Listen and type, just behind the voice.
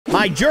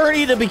My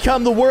journey to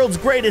become the world's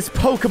greatest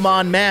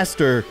Pokemon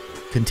master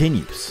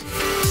continues.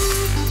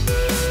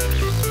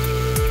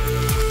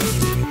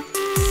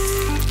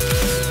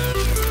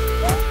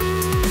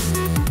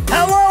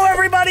 Hello,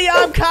 everybody.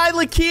 I'm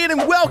Keyin,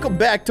 and welcome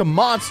back to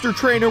Monster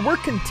Trainer. We're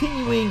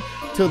continuing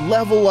to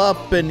level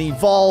up and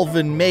evolve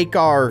and make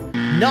our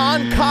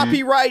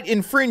non-copyright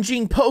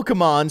infringing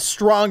Pokemon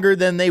stronger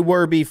than they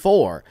were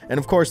before. And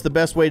of course, the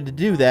best way to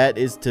do that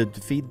is to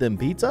feed them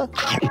pizza?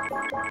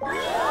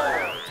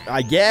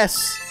 I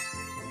guess.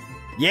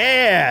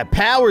 Yeah,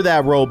 power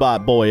that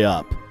robot boy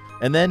up.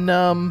 And then,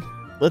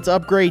 let's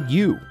upgrade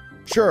you.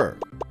 Sure.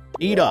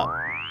 Eat up.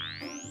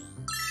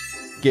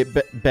 Get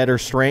better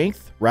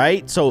strength,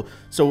 right? So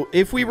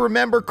if we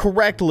remember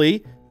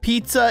correctly,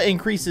 pizza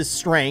increases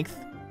strength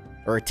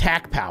or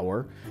attack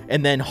power,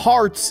 and then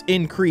hearts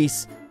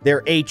increase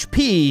their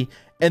HP,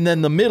 and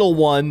then the middle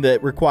one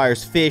that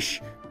requires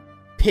fish,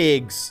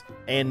 pigs,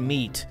 and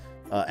meat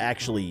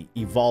actually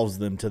evolves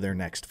them to their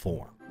next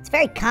form. It's a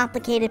very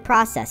complicated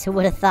process. Who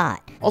would have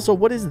thought? Also,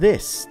 what is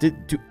this?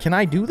 Can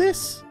I do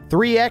this?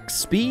 3x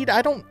speed?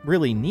 I don't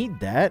really need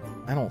that.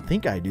 I don't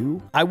think I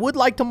do. I would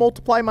like to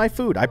multiply my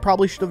food. I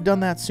probably should have done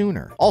that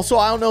sooner. Also,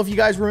 I don't know if you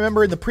guys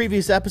remember in the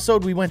previous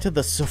episode, we went to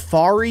the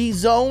Safari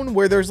Zone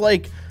where there's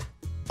like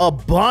a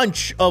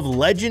bunch of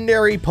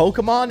legendary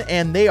Pokemon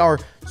and they are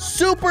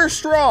super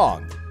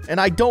strong.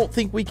 And I don't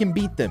think we can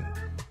beat them.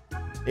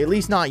 At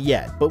least not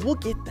yet, but we'll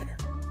get there.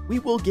 We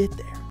will get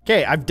there.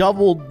 Okay, I've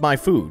doubled my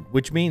food,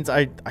 which means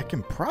I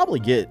can probably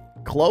get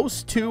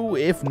close to,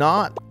 if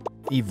not,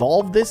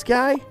 evolve this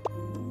guy.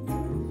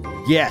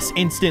 Yes,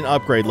 instant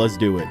upgrade. Let's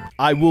do it.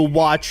 I will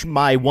watch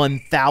my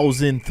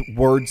 1000th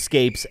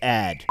Wordscapes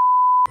ad.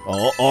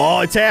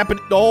 Oh, it's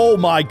happening. Oh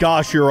my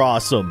gosh, you're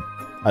awesome.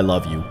 I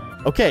love you.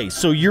 Okay,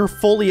 so you're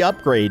fully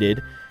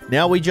upgraded.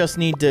 Now we just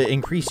need to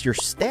increase your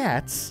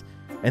stats,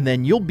 and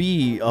then you'll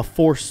be a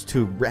force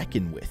to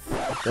reckon with.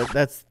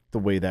 That's the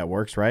way that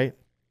works, right?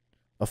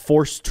 A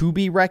force to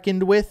be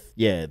reckoned with?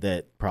 Yeah,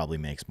 that probably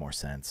makes more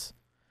sense.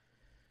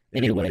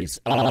 Anyways,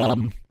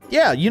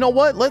 yeah, you know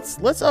what?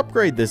 Let's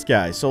upgrade this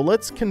guy. So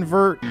let's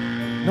convert.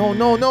 No,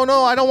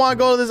 I don't want to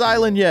go to this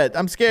island yet.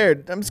 I'm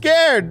scared.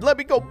 Let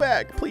me go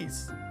back,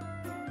 please.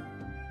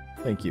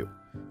 Thank you.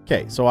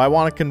 Okay, so I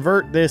want to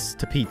convert this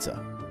to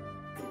pizza.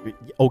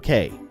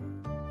 Okay.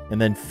 And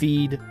then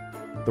feed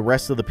the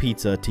rest of the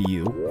pizza to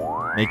you.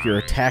 Make your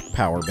attack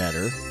power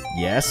better.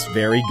 Yes,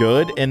 very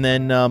good. And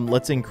then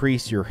let's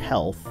increase your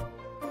health.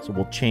 So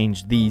we'll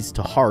change these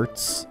to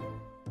hearts.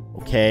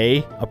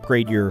 Okay,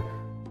 upgrade your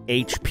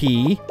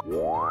HP.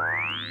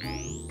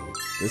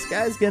 This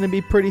guy's gonna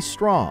be pretty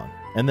strong.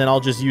 And then I'll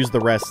just use the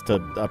rest to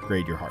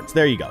upgrade your hearts.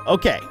 There you go.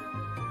 Okay.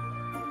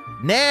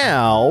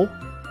 Now,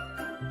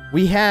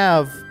 we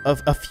have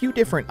a few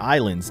different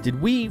islands.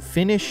 Did we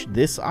finish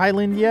this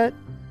island yet?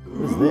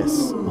 What is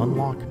this?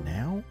 Unlock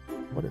now?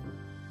 What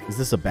is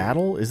this a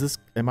battle?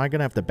 Am I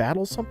gonna have to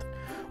battle something?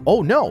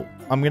 Oh no,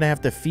 I'm gonna have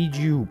to feed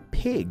you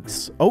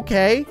pigs.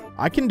 Okay,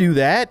 I can do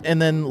that.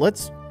 And then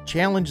let's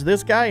challenge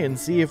this guy and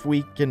see if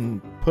we can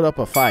put up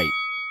a fight.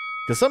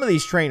 Because some of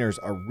these trainers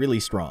are really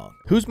strong.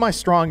 Who's my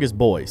strongest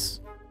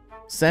boys?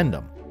 Send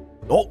them.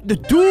 Oh,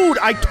 dude,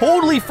 I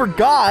totally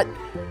forgot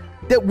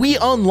that we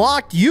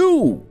unlocked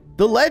you,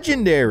 the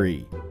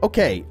legendary.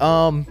 Okay,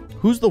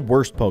 who's the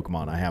worst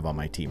Pokemon I have on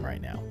my team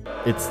right now?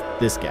 It's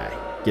this guy.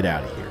 Get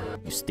out of here.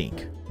 You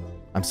stink.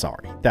 I'm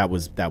sorry. That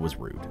was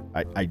rude.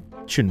 I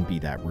shouldn't be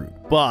that rude.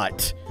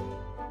 But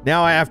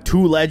now I have 2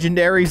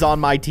 legendaries on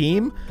my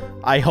team.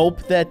 I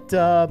hope that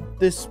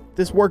this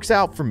works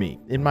out for me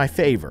in my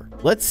favor.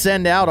 Let's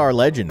send out our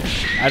legendary.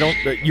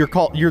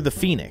 You're the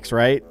Phoenix,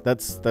 right?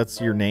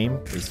 That's your name,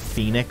 is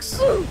Phoenix.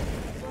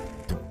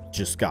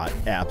 Just got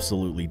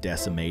absolutely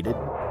decimated.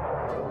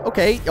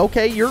 Okay,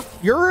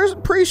 you're a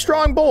pretty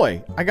strong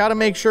boy. I gotta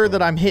make sure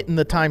that I'm hitting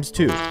the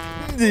 ×2.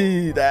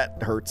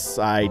 That hurts.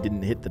 I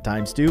didn't hit the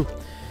 ×2.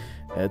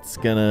 That's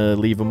gonna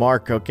leave a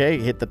mark. Okay,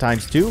 hit the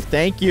 ×2.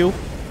 Thank you.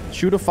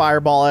 Shoot a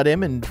fireball at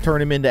him and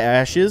turn him into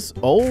ashes.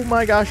 Oh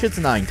my gosh, it's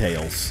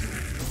Ninetales.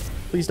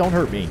 Please don't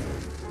hurt me.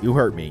 You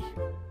hurt me.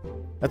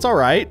 That's all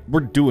right.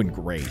 We're doing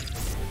great.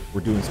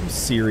 We're doing some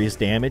serious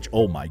damage.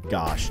 Oh my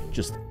gosh,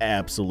 just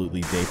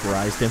absolutely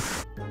vaporized him.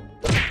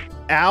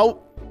 Ow.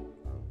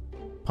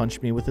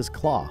 Punched me with his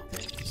claw.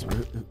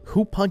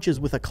 Who punches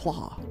with a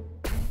claw?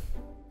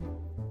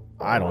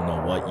 I don't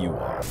know what you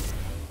are.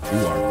 You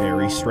are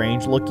very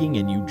strange looking,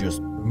 and you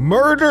just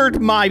murdered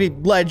my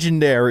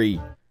legendary.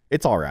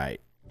 It's all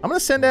right. I'm going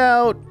to send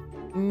out...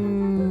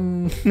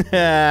 I'm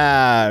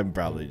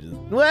probably just...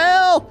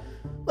 Well,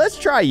 let's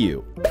try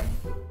you.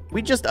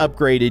 We just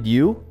upgraded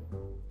you.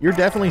 You're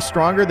definitely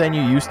stronger than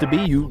you used to be.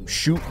 You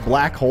shoot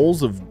black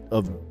holes of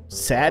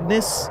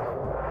sadness.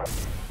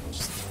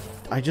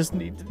 I just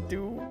need to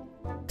do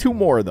 2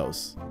 more of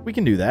those. We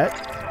can do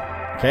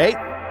that. Okay.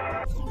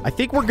 I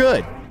think we're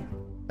good.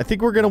 I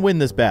think we're going to win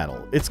this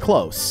battle. It's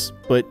close,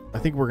 but I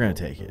think we're going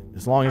to take it.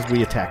 As long as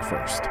we attack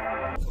first.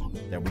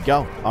 There we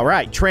go. All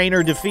right,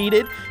 trainer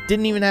defeated.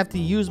 Didn't even have to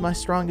use my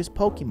strongest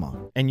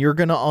Pokemon. And you're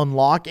gonna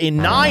unlock in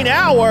 9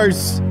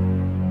 hours.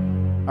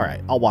 All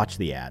right, I'll watch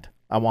the ad.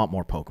 I want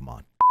more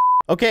Pokemon.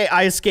 Okay,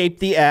 I escaped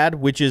the ad,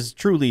 which is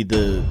truly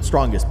the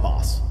strongest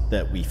boss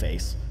that we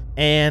face.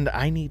 And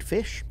I need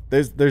fish.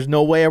 There's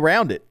no way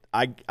around it.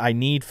 I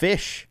need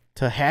fish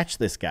to hatch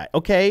this guy.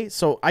 Okay,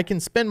 so I can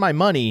spend my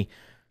money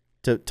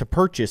to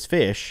purchase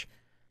fish,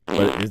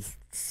 but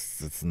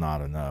it's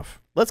not enough.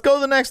 Let's go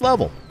to the next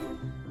level.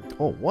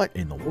 Oh, what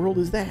in the world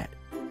is that?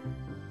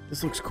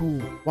 This looks cool.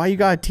 Why you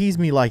gotta tease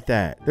me like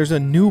that? There's a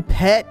new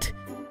pet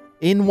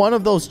in one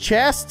of those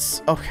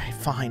chests? Okay,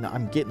 fine.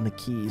 I'm getting the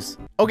keys.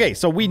 Okay,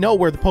 so we know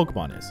where the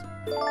Pokemon is.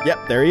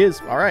 Yep, there he is.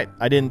 All right.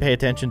 I didn't pay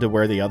attention to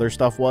where the other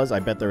stuff was. I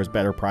bet there was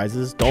better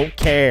prizes. Don't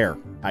care.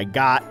 I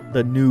got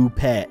the new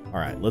pet. All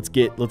right, let's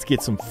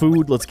get some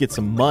food. Let's get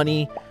some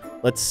money.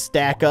 Let's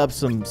stack up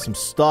some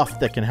stuff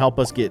that can help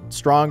us get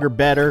stronger,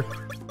 better,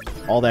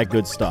 all that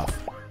good stuff.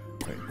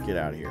 Okay, get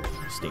out of here.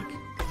 Stink.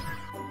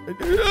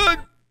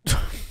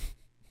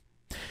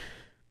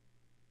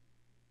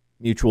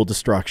 Mutual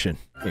destruction.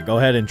 Okay, go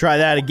ahead and try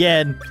that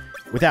again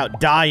without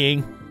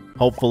dying,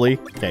 hopefully.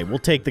 Okay, we'll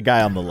take the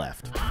guy on the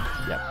left.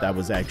 Yep, that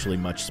was actually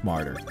much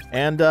smarter.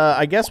 And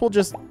I guess we'll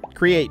just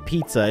create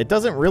pizza. It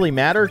doesn't really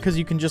matter because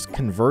you can just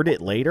convert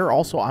it later.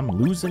 Also, I'm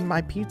losing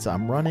my pizza.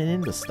 I'm running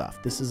into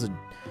stuff. This is a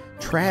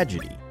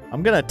tragedy.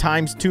 I'm gonna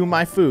 ×2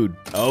 my food.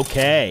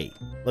 Okay,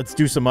 let's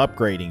do some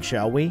upgrading,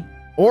 shall we?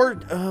 Or,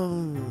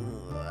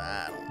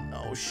 I don't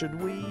know,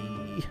 should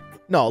we?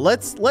 No,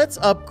 let's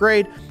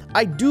upgrade.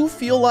 I do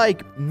feel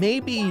like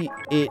maybe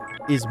it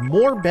is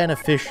more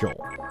beneficial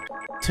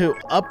to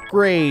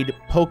upgrade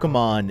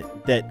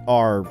Pokemon that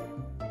are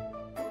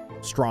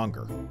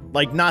stronger.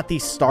 Like, not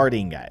these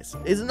starting guys.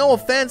 Is no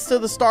offense to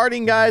the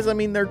starting guys. I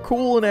mean, they're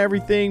cool and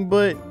everything,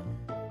 but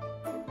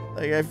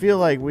like, I feel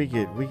like we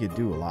could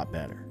do a lot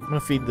better. I'm gonna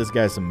feed this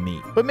guy some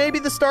meat. But maybe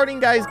the starting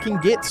guys can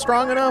get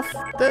strong enough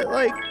that,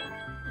 like,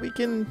 we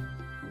can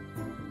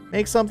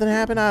make something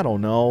happen? I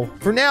don't know.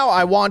 For now,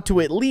 I want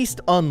to at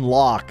least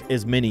unlock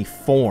as many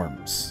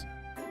forms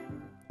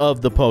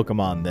of the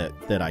Pokemon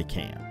that I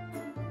can.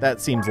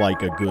 That seems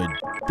like a good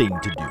thing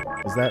to do.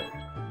 Is that...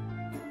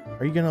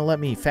 Are you gonna let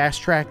me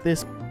fast track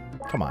this?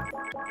 Come on.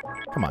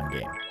 Come on,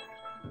 game.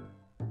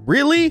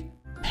 Really?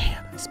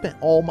 Man, I spent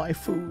all my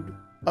food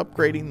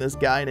upgrading this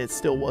guy and it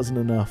still wasn't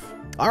enough.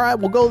 All right,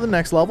 we'll go to the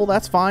next level.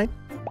 That's fine.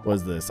 What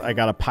is this? I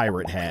got a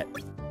pirate hat.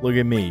 Look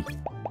at me.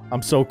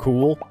 I'm so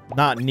cool.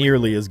 Not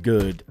nearly as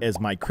good as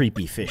my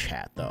creepy fish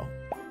hat, though.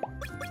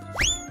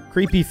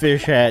 Creepy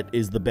fish hat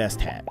is the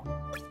best hat.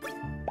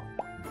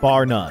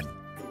 Bar none.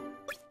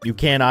 You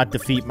cannot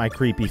defeat my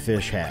creepy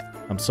fish hat.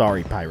 I'm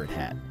sorry, pirate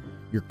hat.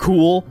 You're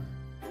cool,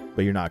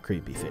 but you're not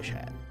creepy fish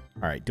hat.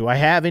 All right, do I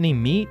have any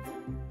meat?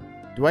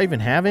 Do I even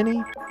have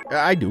any?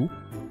 I do.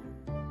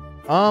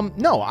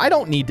 No, I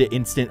don't need to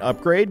instant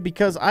upgrade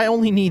because I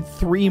only need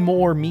 3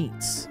 more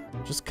meats.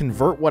 Just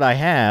convert what I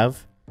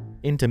have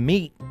into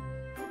meat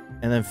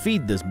and then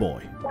feed this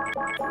boy.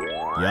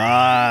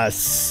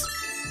 Yes!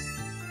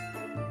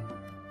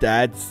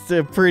 That's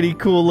a pretty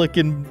cool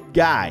looking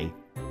guy.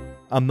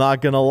 I'm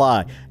not gonna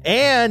lie.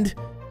 And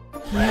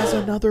he has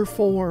another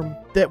form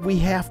that we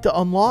have to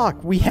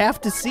unlock. We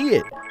have to see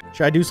it.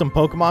 Should I do some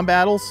Pokemon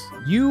battles?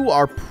 You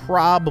are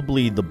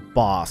probably the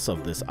boss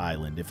of this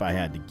island, if I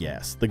had to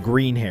guess. The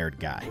green-haired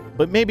guy.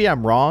 But maybe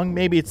I'm wrong.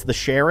 Maybe it's the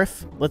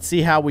sheriff. Let's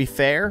see how we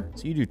fare.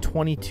 So you do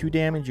 22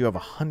 damage. You have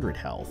 100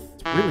 health.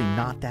 It's really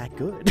not that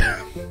good.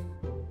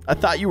 I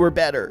thought you were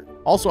better.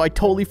 Also, I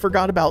totally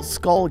forgot about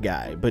Skull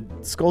Guy, but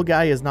Skull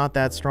Guy is not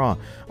that strong.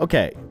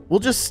 Okay, we'll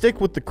just stick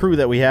with the crew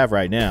that we have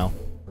right now.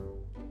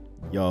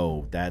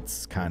 Yo,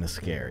 that's kind of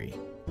scary.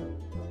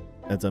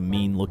 That's a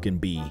mean-looking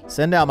bee.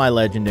 Send out my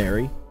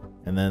legendary,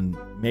 and then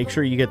make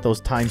sure you get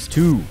those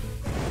 ×2.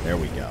 There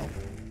we go.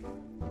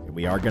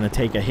 We are going to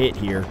take a hit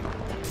here.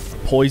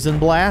 Poison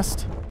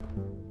Blast.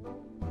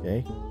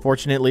 Okay.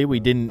 Fortunately, we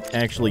didn't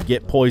actually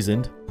get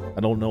poisoned. I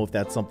don't know if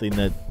that's something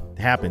that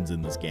happens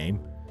in this game.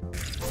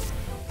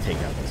 Take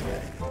out this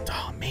guy.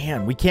 Oh,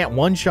 man. We can't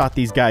one-shot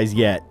these guys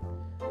yet.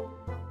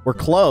 We're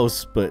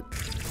close, but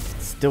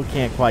still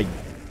can't quite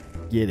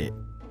get it.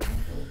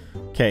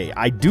 Okay,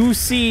 I do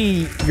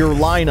see your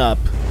lineup,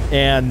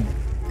 and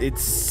it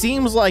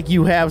seems like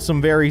you have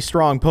some very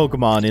strong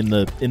Pokemon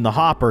in the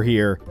hopper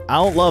here. I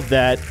don't love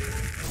that.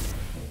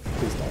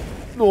 Please don't.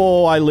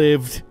 Oh, I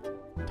lived.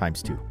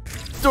 ×2.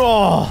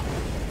 Oh!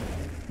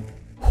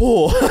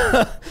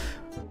 Oh.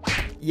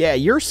 Yeah,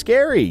 you're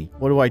scary.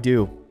 What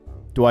do?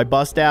 Do I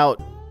bust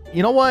out?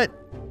 You know what?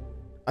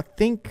 I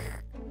think...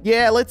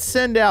 Yeah, let's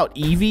send out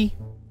Eevee.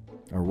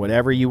 Or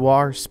whatever you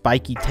are.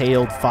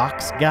 Spiky-tailed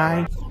fox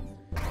guy.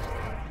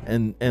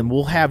 And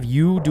we'll have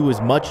you do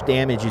as much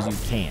damage as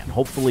you can.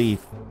 Hopefully,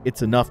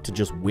 it's enough to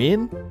just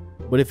win.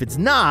 But if it's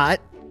not,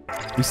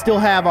 we still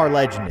have our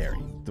legendary.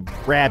 The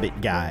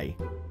rabbit guy,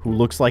 who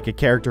looks like a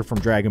character from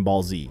Dragon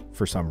Ball Z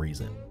for some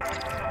reason.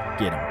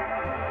 Get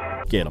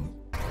him. Get him.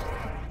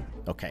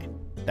 Okay.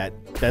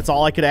 That's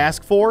all I could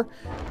ask for.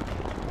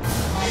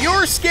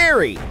 you're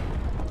scary.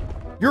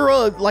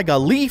 You're like a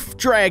leaf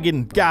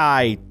dragon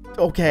guy.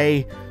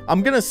 Okay,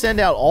 I'm gonna send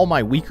out all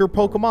my weaker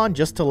Pokemon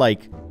just to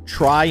like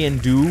try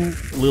and do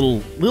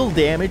little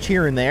damage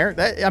here and there.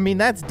 I mean,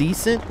 that's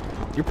decent.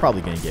 You're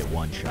probably gonna get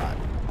one shot.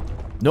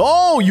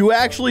 No, you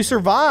actually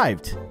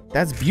survived.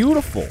 That's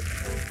beautiful.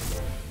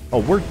 Oh,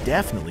 we're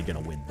definitely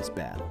gonna win this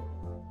battle.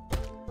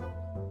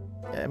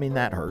 I mean,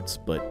 that hurts,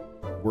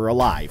 but we're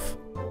alive.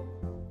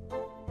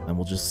 And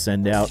we'll just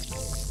send out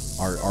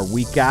our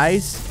weak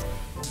guys.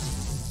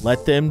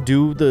 Let them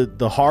do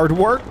the hard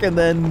work and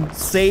then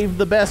save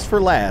the best for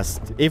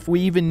last. If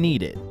we even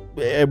need it.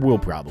 We'll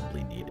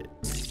probably need it.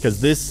 Because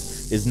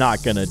this is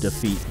not going to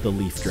defeat the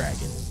Leaf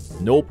Dragon.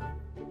 Nope.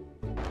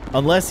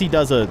 Unless he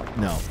does a...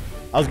 No.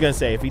 I was going to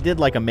say, if he did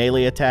like a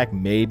melee attack,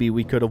 maybe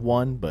we could have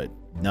won. But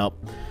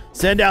nope.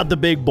 Send out the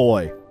big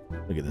boy.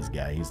 Look at this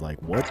guy. He's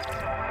like, what?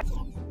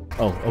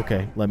 Oh,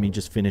 okay. Let me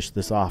just finish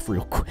this off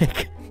real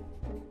quick.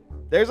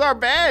 There's our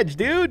badge,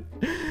 dude.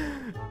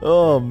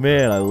 Oh,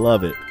 man. I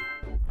love it.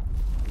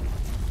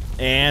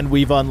 And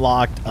we've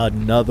unlocked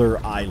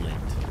another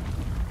island.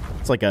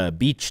 It's like a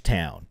beach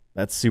town.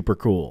 That's super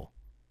cool.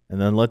 And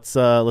then let's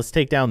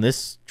take down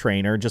this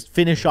trainer. Just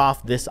finish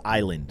off this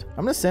island.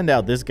 I'm gonna send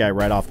out this guy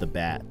right off the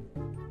bat.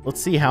 Let's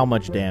see how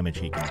much damage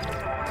he can do.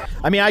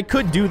 I mean, I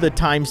could do the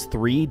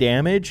 ×3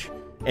 damage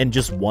and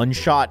just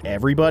one-shot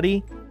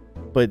everybody,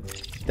 but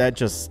that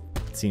just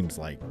seems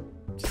like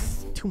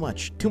just too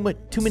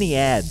many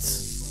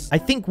ads. I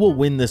think we'll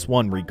win this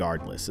one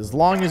regardless. As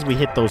long as we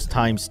hit those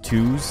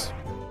 ×2s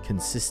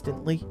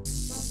consistently,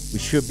 we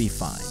should be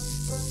fine.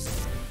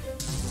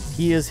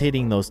 He is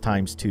hitting those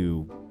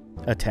 ×2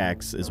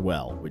 attacks as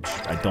well, which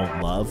I don't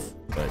love,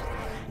 but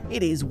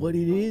it is what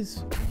it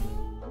is.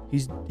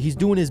 He's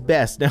doing his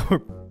best. Now we're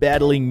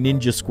battling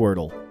Ninja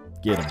Squirtle.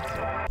 Get him.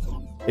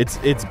 It's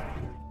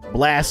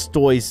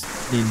Blastoise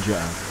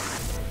Ninja.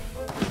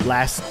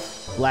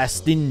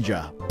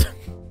 Blastinja.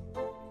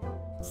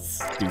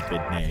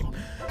 Stupid name.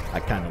 I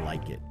kind of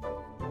like it.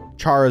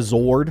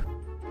 Charizard,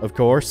 of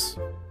course.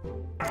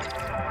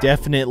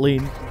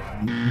 Definitely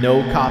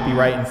no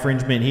copyright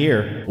infringement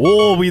here.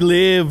 Oh, we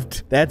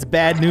lived. That's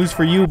bad news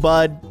for you,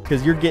 bud,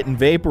 because you're getting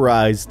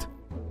vaporized.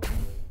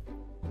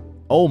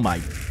 Oh my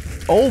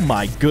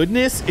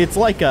goodness. It's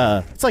like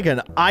an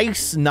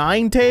ice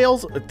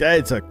Ninetales.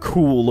 That's a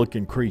cool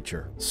looking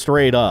creature.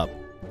 Straight up.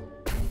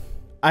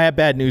 I have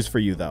bad news for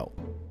you though.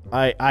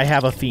 I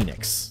have a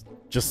Phoenix.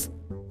 Just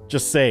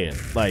saying.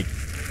 Like,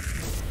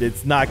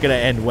 it's not gonna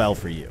end well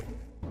for you.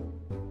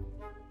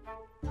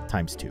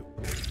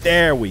 ×2.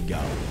 There we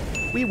go.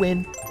 We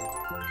win.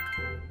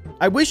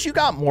 I wish you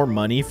got more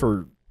money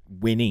for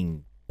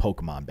winning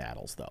Pokemon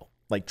battles, though.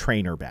 Like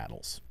trainer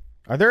battles.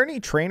 Are there any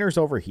trainers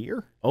over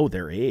here? Oh,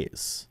 there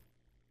is.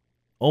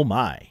 Oh,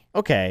 my.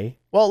 Okay.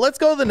 Well, let's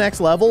go to the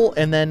next level,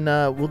 and then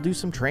we'll do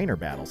some trainer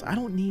battles. I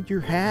don't need your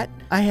hat.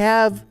 I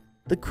have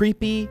the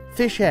creepy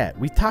fish hat.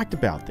 We talked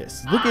about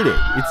this. Look at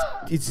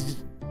it. It's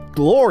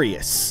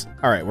glorious.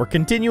 All right, we're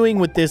continuing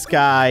with this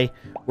guy.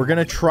 We're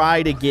gonna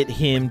try to get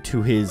him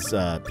to his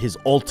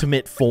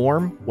ultimate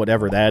form,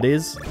 whatever that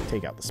is.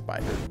 Take out the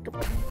spider.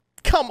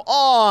 Come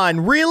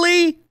on,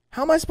 really?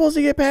 How am I supposed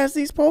to get past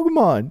these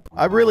Pokemon?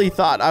 I really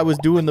thought I was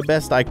doing the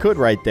best I could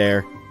right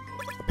there.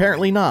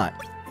 Apparently not.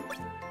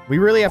 We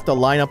really have to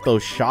line up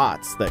those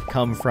shots that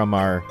come from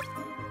our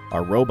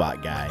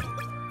robot guy.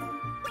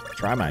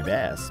 Try my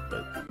best,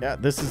 but yeah,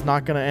 this is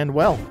not gonna end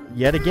well.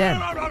 Yet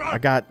again, I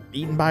got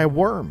eaten by a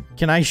worm.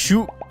 Can I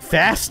shoot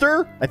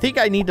faster? I think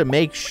I need to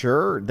make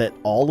sure that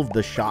all of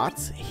the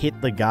shots hit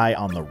the guy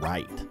on the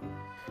right,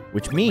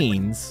 which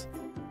means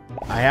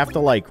I have to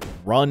like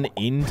run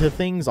into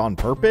things on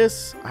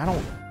purpose. I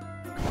don't...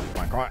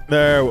 Come on.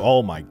 There.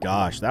 Oh my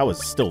gosh, that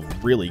was still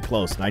really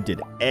close, and I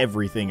did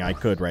everything I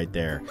could right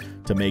there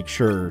to make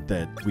sure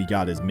that we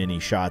got as many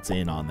shots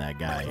in on that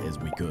guy as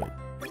we could.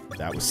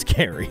 That was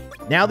scary.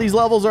 Now these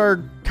levels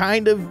are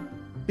kind of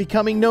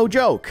becoming no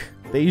joke.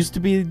 They used to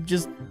be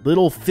just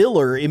little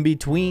filler in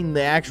between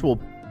the actual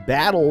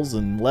battles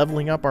and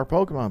leveling up our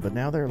Pokemon, but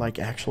now they're like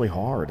actually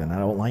hard, and I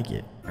don't like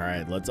it. All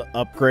right, let's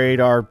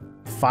upgrade our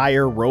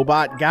fire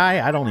robot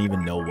guy. I don't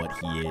even know what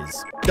he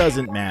is.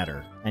 Doesn't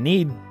matter. I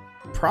need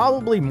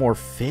probably more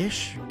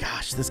fish.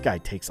 Gosh, this guy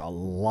takes a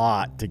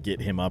lot to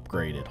get him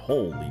upgraded.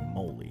 Holy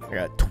moly. I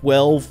got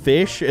 12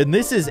 fish, and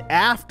this is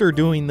after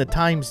doing the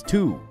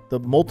 ×2, the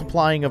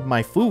multiplying of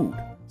my food.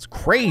 It's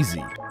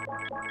crazy.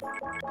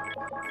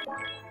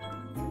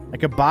 I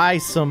could buy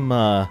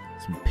some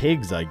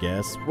pigs, I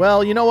guess.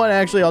 Well, you know what?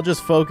 Actually, I'll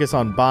just focus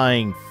on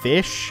buying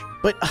fish.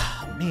 But,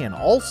 man,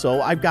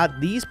 also, I've got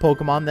these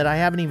Pokemon that I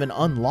haven't even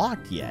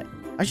unlocked yet.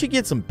 I should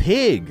get some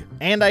pig.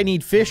 And I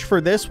need fish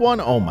for this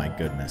one. Oh, my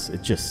goodness.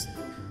 It's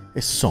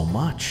so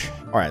much.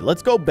 All right,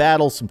 let's go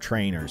battle some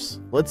trainers.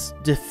 Let's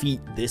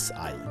defeat this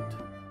island.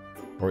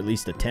 Or at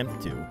least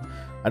attempt to.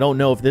 I don't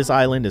know if this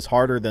island is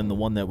harder than the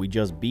one that we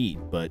just beat,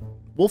 but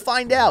we'll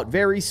find out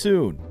very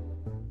soon.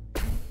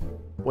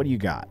 What do you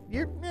got?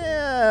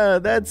 Yeah,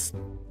 that's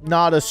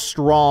not a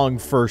strong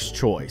first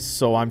choice.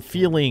 So I'm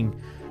feeling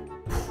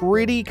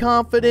pretty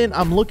confident.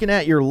 I'm looking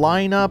at your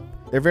lineup.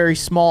 They're very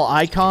small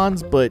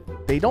icons, but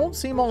they don't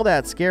seem all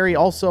that scary.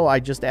 Also,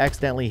 I just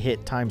accidentally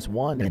hit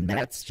 ×1. And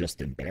that's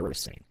just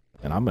embarrassing.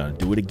 And I'm going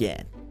to do it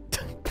again.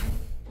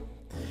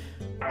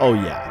 Oh,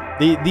 yeah.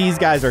 These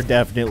guys are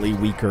definitely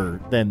weaker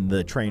than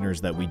the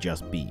trainers that we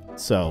just beat.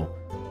 So,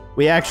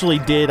 we actually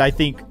did, I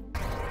think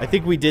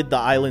we did the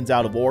islands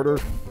out of order.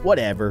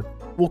 Whatever.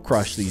 We'll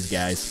crush these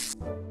guys.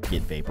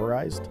 Get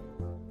vaporized.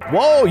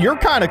 Whoa, you're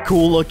kind of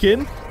cool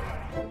looking.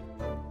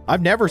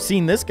 I've never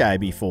seen this guy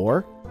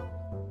before.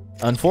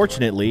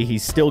 Unfortunately,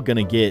 he's still going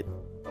to get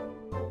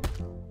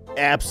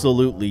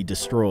absolutely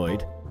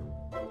destroyed.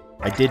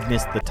 I did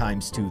miss the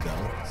 ×2,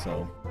 though,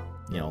 so,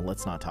 you know,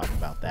 let's not talk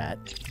about that.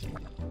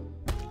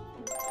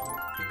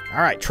 All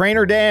right,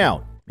 trainer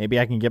down. Maybe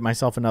I can get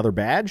myself another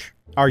badge.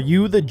 Are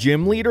you the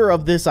gym leader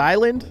of this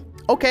island?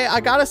 Okay, I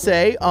gotta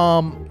say,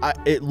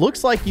 it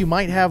looks like you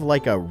might have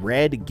like a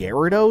red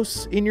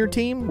Gyarados in your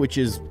team, which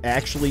is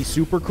actually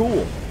super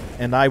cool,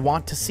 and I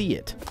want to see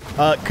it.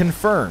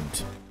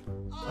 Confirmed.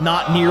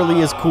 Not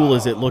nearly as cool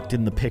as it looked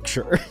in the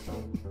picture.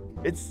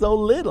 It's so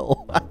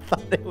little. I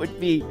thought it would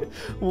be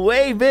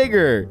way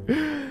bigger.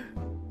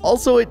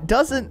 Also, it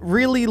doesn't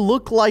really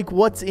look like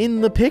what's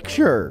in the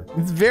picture.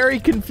 It's very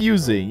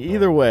confusing.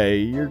 Either way,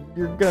 you're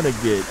gonna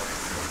get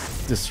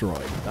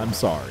destroyed. I'm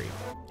sorry.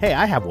 Hey,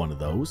 I have one of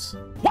those.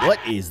 What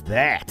is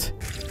that?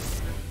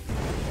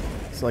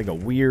 It's like a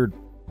weird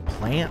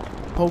plant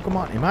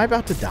Pokemon. Am I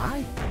about to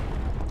die?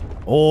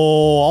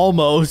 Oh,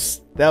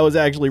 almost. That was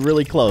actually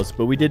really close,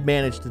 but we did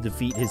manage to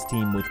defeat his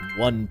team with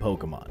 1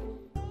 Pokemon,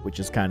 which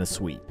is kind of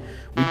sweet.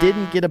 We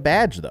didn't get a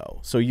badge, though,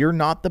 so you're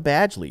not the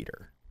badge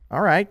leader.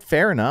 All right,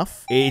 fair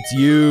enough. It's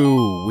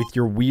you with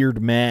your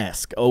weird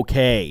mask.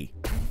 Okay.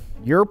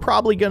 You're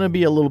probably going to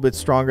be a little bit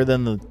stronger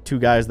than the 2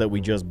 guys that we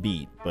just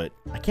beat, but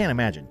I can't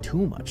imagine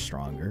too much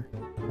stronger.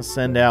 I'll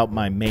send out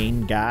my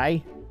main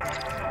guy.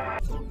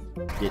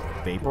 Get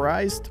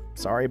vaporized.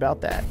 Sorry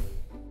about that.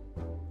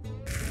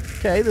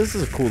 Okay, this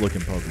is a cool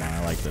looking Pokemon.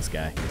 I like this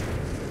guy.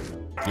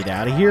 Get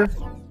out of here.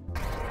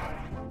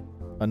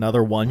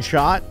 Another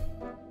one-shot.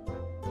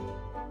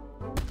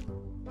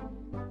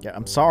 Yeah,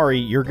 I'm sorry.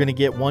 You're going to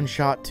get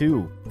one-shot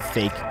too,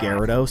 fake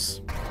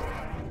Gyarados.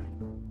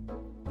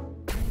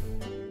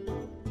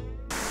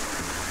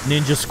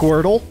 Ninja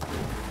Squirtle.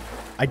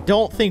 I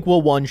don't think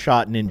we'll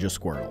one-shot Ninja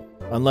Squirtle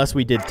unless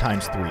we did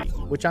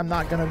 ×3, which I'm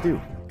not going to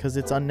do because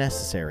it's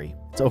unnecessary.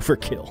 It's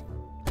overkill.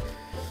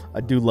 I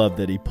do love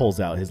that he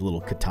pulls out his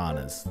little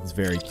katanas. It's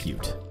very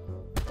cute.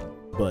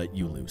 But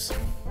you lose.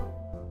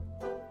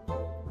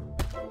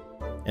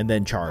 And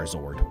then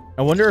Charizard.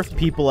 I wonder if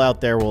people out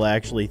there will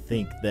actually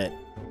think that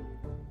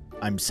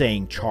I'm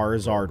saying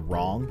Charizard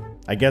wrong.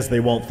 I guess they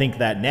won't think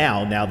that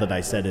now that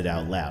I said it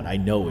out loud. I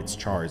know it's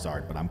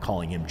Charizard, but I'm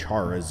calling him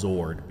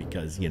Charizard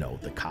because, you know,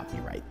 the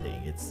copyright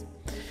thing. It's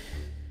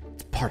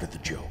part of the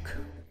joke.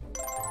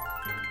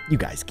 You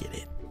guys get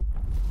it.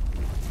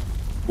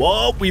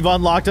 Whoa, we've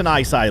unlocked an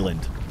ice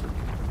island.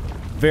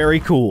 Very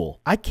cool.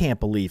 I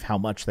can't believe how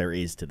much there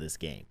is to this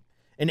game.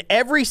 And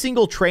every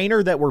single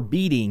trainer that we're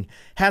beating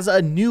has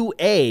a new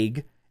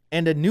egg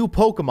and a new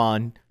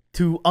Pokemon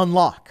to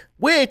unlock.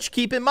 Which,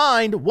 keep in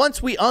mind,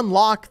 once we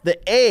unlock the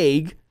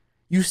egg,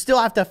 you still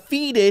have to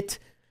feed it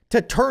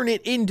to turn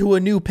it into a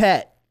new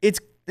pet.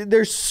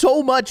 There's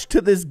so much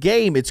to this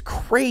game. It's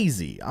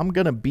crazy. I'm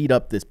gonna beat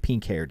up this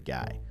pink-haired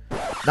guy.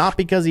 Not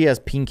because he has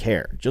pink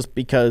hair, just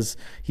because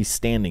he's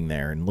standing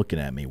there and looking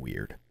at me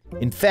weird.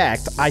 In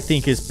fact, I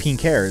think his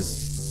pink hair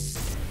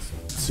is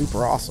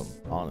super awesome,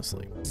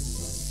 honestly.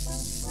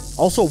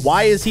 Also,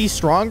 why is he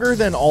stronger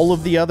than all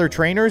of the other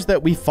trainers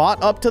that we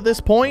fought up to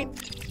this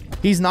point?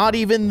 He's not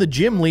even the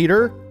gym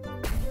leader,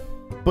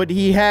 but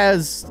he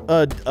has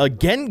a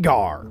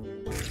Gengar.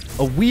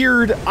 A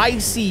weird,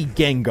 icy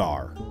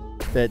Gengar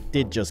that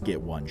did just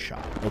get one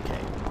shot. Okay.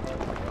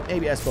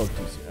 Maybe I spoke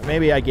too soon.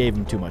 Maybe I gave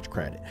him too much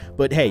credit.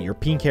 But hey, your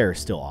pink hair is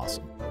still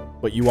awesome.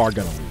 But you are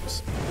going to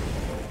lose.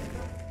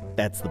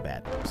 That's the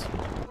bad news.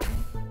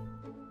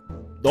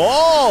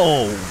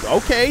 Oh,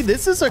 okay.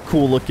 This is a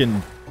cool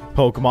looking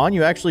Pokemon.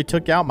 You actually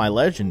took out my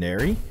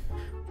legendary.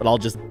 But I'll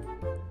just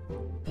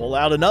pull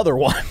out another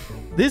one.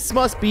 This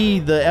must be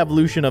the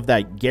evolution of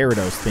that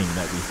Gyarados thing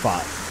that we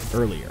fought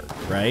earlier,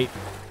 right?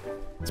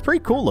 It's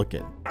pretty cool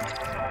looking.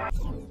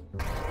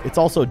 It's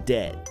also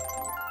dead.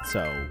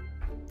 So,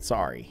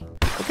 sorry.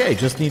 Okay,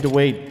 just need to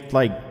wait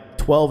like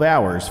 12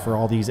 hours for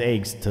all these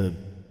eggs to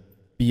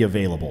be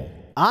available.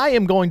 I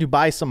am going to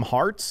buy some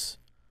hearts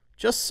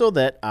just so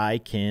that I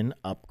can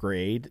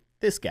upgrade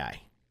this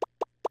guy.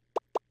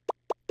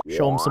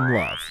 Show him some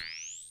love.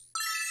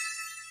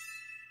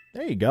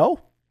 There you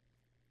go.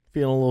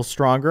 Feeling a little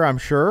stronger, I'm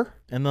sure.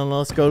 And then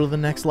let's go to the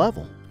next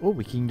level. Oh,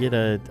 we can get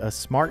a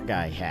smart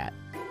guy hat.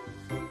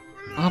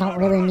 I don't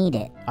really need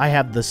it. I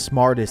have the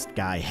smartest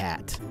guy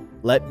hat.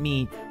 Let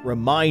me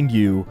remind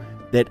you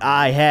that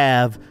I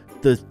have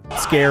the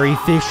scary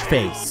fish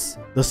face.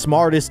 The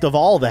smartest of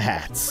all the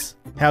hats.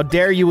 How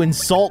dare you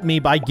insult me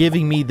by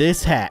giving me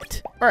this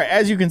hat? All right,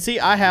 as you can see,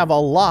 I have a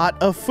lot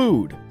of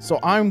food. So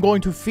I'm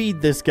going to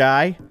feed this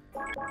guy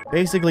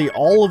basically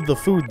all of the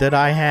food that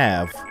I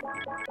have.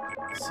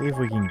 Let's see if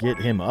we can get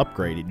him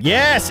upgraded.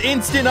 Yes,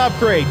 instant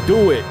upgrade.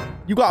 Do it.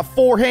 You got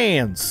 4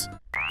 hands.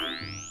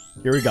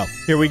 Here we go.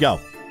 Here we go.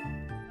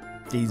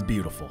 He's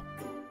beautiful.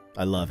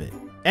 I love it.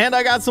 And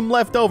I got some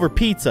leftover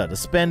pizza to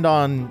spend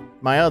on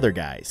my other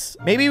guys.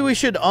 Maybe we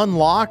should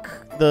unlock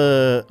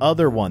the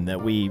other one that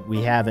we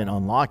haven't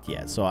unlocked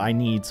yet. So I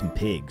need some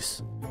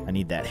pigs. I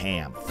need that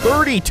ham.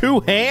 32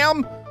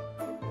 ham?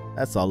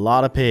 That's a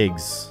lot of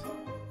pigs.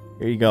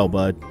 Here you go,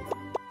 bud.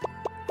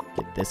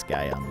 Get this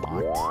guy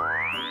unlocked.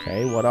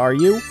 Okay, what are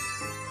you?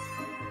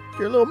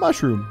 You're a little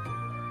mushroom.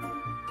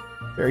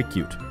 Very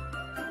cute.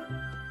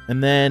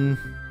 And then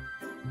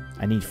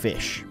I need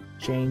fish.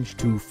 Change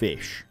to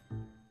fish.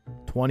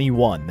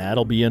 21.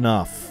 That'll be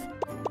enough.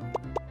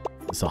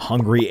 It's a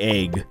hungry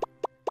egg.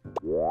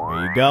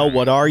 There you go.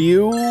 What are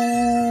you?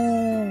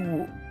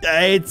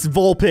 It's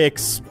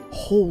Vulpix.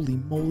 Holy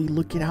moly,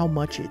 look at how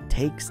much it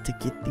takes to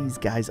get these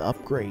guys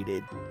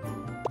upgraded.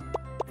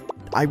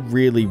 I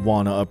really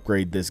want to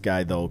upgrade this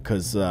guy, though,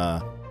 because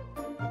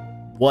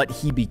what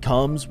he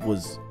becomes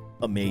was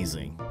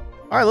amazing.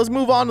 All right, let's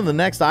move on to the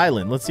next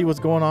island. Let's see what's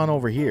going on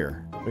over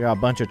here. We got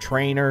a bunch of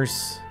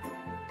trainers.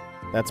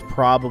 That's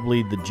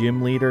probably the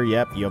gym leader.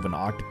 Yep, you have an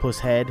octopus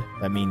head.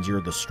 That means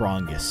you're the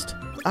strongest.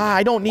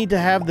 I don't need to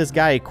have this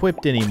guy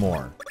equipped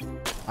anymore.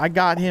 I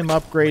got him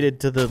upgraded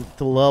to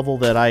the level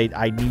that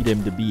I need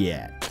him to be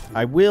at.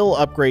 I will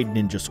upgrade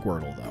Ninja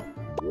Squirtle, though.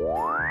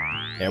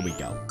 There we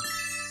go.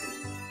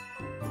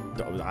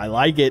 I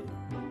like it.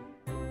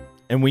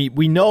 And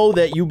we know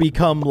that you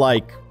become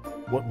like,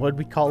 what'd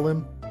we call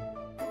him?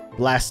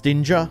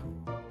 Blastinja?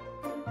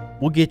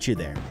 We'll get you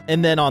there.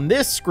 And then on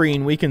this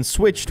screen, we can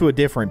switch to a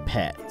different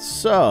pet.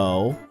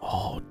 So,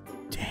 oh,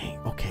 dang.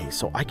 Okay,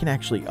 so I can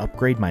actually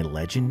upgrade my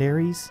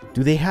legendaries.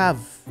 Do they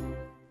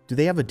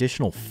have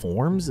additional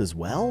forms as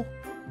well?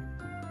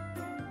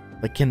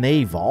 Like, can they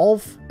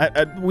evolve?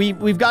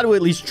 We've got to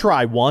at least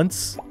try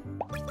once.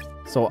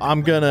 So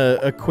I'm gonna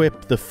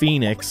equip the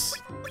Phoenix,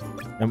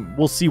 and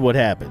we'll see what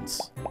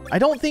happens. I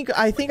think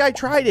I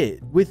tried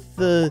it with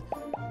the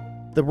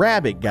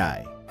rabbit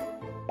guy.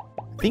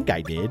 I think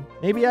I did.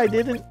 Maybe I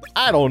didn't.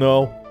 I don't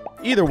know.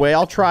 Either way,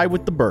 I'll try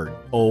with the bird.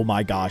 Oh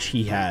my gosh,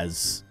 he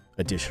has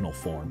additional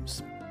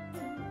forms.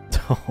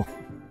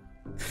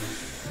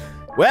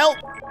 Well,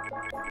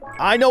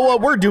 I know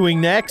what we're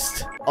doing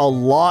next. A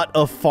lot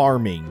of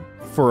farming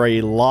for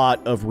a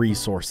lot of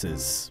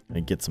resources.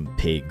 And get some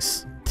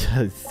pigs.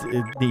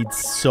 It needs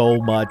so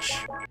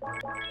much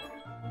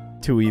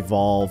to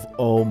evolve.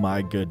 Oh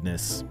my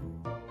goodness.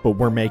 But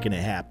we're making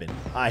it happen.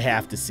 I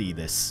have to see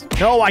this.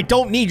 No, I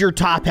don't need your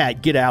top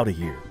hat. Get out of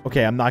here.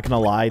 Okay, I'm not gonna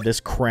lie. This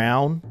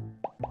crown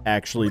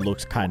actually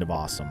looks kind of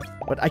awesome.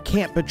 But I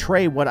can't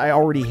betray what I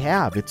already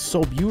have. It's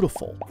so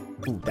beautiful.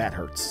 Ooh, that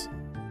hurts.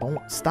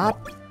 Don't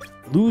stop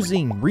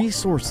losing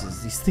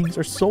resources. These things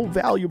are so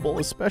valuable,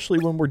 especially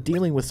when we're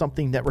dealing with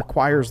something that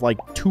requires like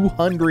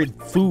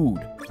 200 food.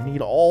 I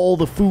need all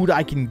the food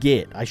I can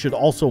get. I should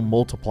also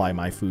multiply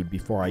my food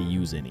before I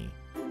use any.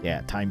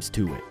 Yeah,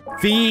 ×2 it.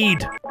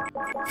 Feed!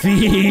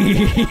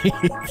 Feed!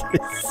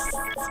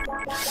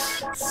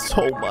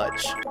 So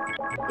much.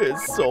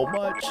 It's so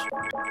much.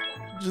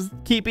 Just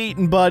keep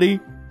eating, buddy.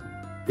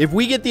 If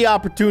we get the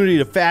opportunity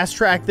to fast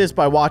track this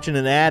by watching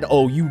an ad,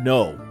 oh, you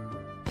know.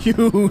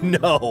 You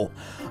know.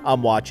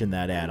 I'm watching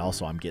that ad.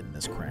 Also, I'm getting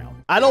this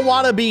crown. I don't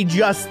want to be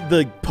just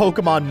the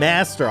Pokemon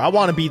Master. I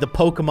want to be the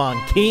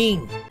Pokemon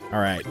King. All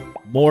right.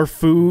 More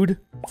food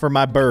for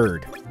my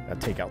bird. Gotta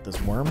take out this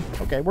worm.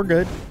 Okay, we're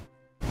good.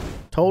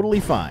 Totally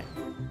fine.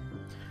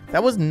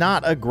 That was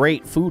not a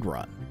great food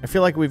run. I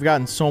feel like we've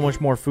gotten so much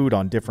more food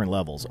on different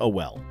levels. Oh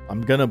well.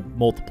 I'm gonna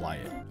multiply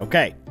it.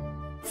 Okay.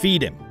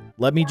 Feed him.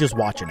 Let me just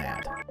watch an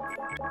ad.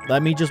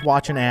 Let me just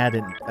watch an ad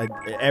and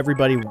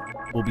everybody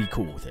will be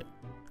cool with it.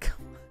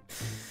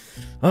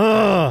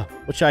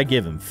 What should I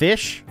give him?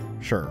 Fish?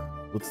 Sure.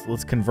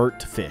 Let's convert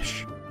to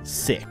fish.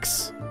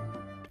 6.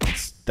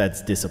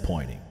 That's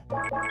disappointing.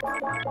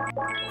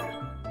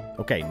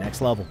 Okay,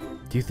 next level.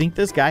 Do you think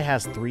this guy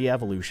has 3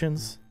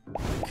 evolutions?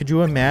 Could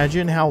you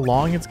imagine how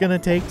long it's gonna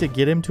take to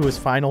get him to his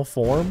final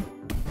form?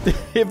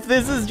 If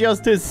this is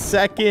just his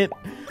 2nd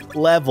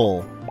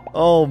level,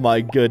 oh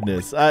my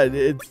goodness.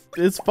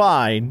 It's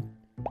fine.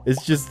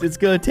 It's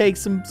gonna take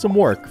some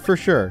work for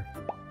sure.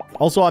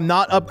 Also, I'm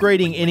not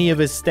upgrading any of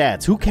his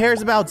stats. Who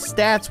cares about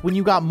stats when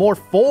you got more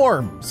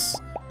forms?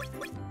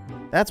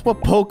 That's what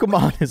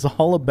Pokemon is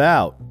all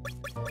about.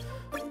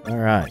 All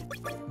right.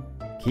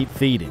 Keep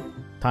feeding.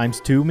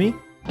 ×2 me.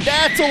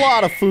 That's a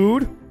lot of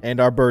food. And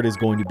our bird is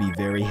going to be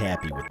very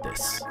happy with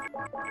this.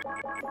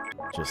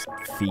 Just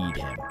feed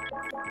him.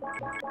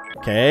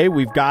 Okay,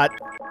 we've got...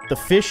 The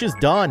fish is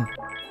done.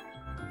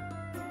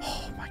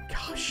 Oh my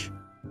gosh.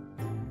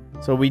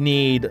 So we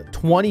need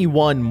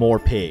 21 more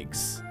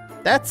pigs.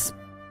 That's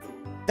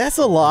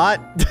a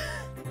lot.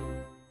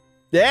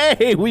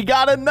 Hey, we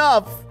got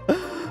enough.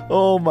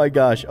 Oh my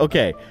gosh.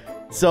 Okay.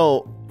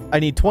 So I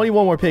need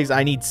 21 more pigs.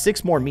 I need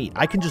 6 more meat.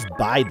 I can just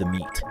buy the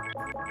meat,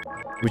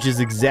 which is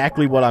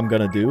exactly what I'm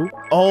gonna do.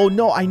 Oh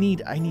no, I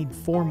need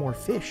 4 more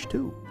fish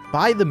too.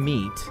 Buy the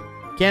meat.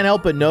 Can't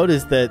help but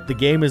notice that the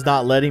game is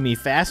not letting me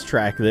fast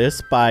track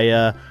this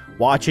by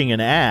watching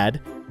an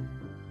ad.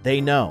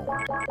 They know.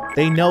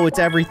 They know it's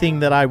everything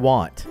that I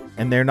want,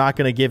 and they're not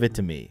gonna give it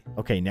to me.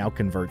 Okay, now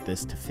convert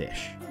this to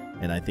fish,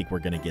 and I think we're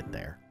gonna get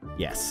there.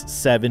 Yes,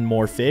 7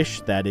 more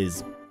fish. That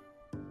is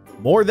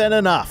more than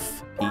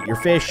enough. Eat your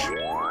fish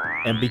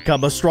and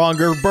become a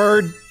stronger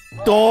bird.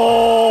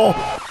 Oh!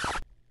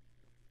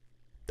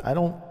 I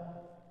don't...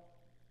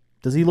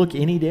 Does he look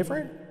any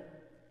different?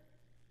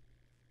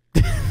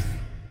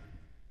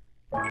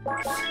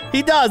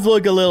 He does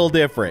look a little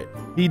different.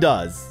 He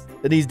does.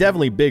 And he's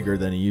definitely bigger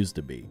than he used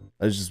to be.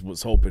 I just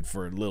was hoping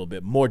for a little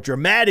bit more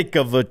dramatic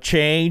of a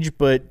change,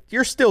 but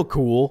you're still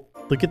cool.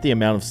 Look at the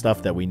amount of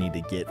stuff that we need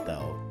to get,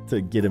 though,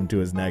 to get him to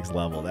his next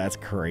level. That's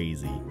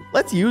crazy.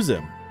 Let's use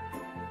him.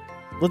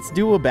 Let's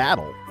do a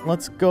battle.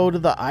 Let's go to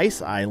the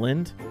ice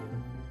island,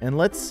 and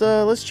let's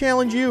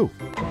challenge you.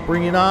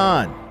 Bring it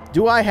on.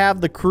 Do I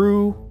have the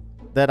crew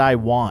that I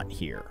want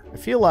here? I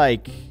feel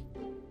like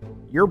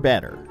you're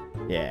better.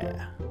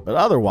 Yeah. But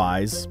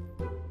otherwise,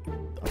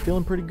 I'm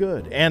feeling pretty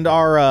good. And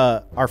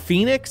our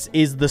Phoenix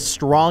is the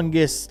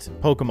strongest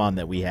Pokemon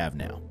that we have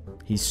now.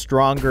 He's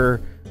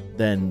stronger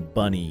than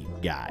Bunny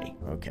Guy.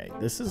 Okay,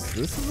 this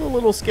is a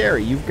little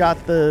scary. You've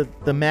got the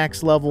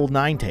max level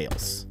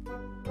Ninetales.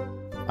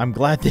 I'm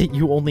glad that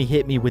you only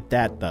hit me with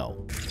that,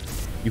 though.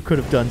 You could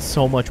have done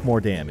so much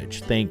more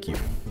damage. Thank you.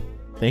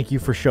 Thank you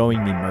for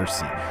showing me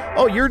mercy.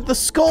 Oh, you're the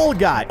skull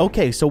guy.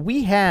 Okay, so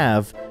we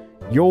have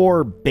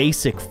your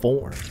basic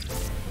form.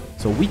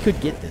 So we could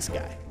get this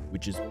guy,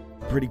 which is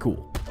pretty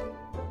cool.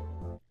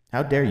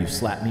 How dare you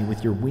slap me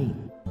with your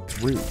wing?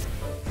 It's rude.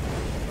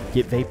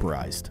 Get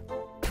vaporized.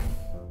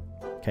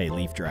 Okay,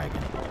 Leaf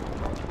Dragon.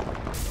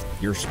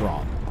 You're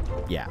strong.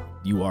 Yeah,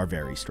 you are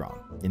very strong.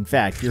 In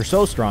fact, you're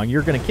so strong,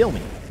 you're gonna kill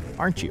me,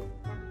 aren't you?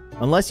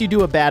 Unless you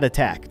do a bad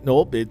attack.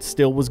 Nope, it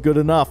still was good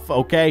enough.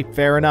 Okay,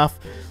 fair enough.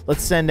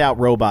 Let's send out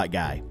Robot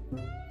Guy.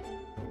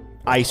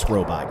 Ice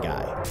Robot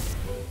Guy.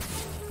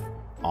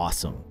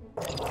 Awesome.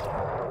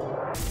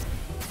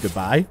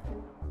 Goodbye.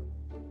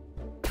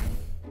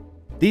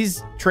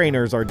 These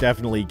trainers are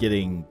definitely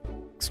getting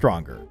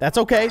stronger. That's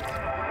okay.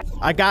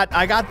 I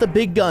got the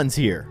big guns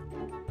here.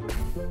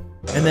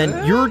 And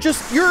then you're a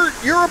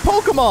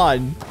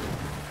Pokemon.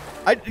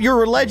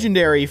 You're a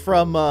legendary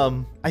from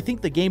I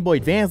think the Game Boy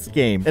Advance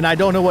game. And I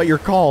don't know what you're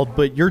called,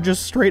 but you're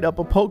just straight up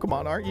a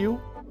Pokemon, aren't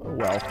you?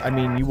 Well, I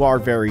mean, you are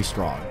very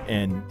strong,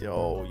 and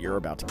oh, you're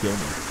about to kill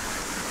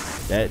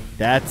me.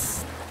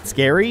 That's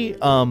scary.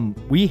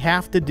 We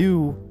have to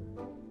do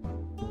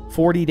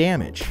 40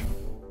 damage.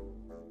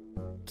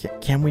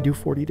 Can we do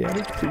 40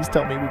 damage? Please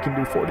tell me we can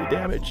do 40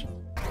 damage.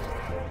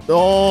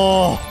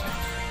 Oh!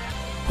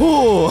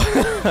 Whew.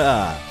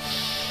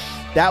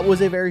 That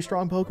was a very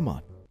strong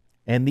Pokemon.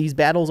 And these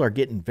battles are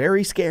getting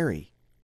very scary.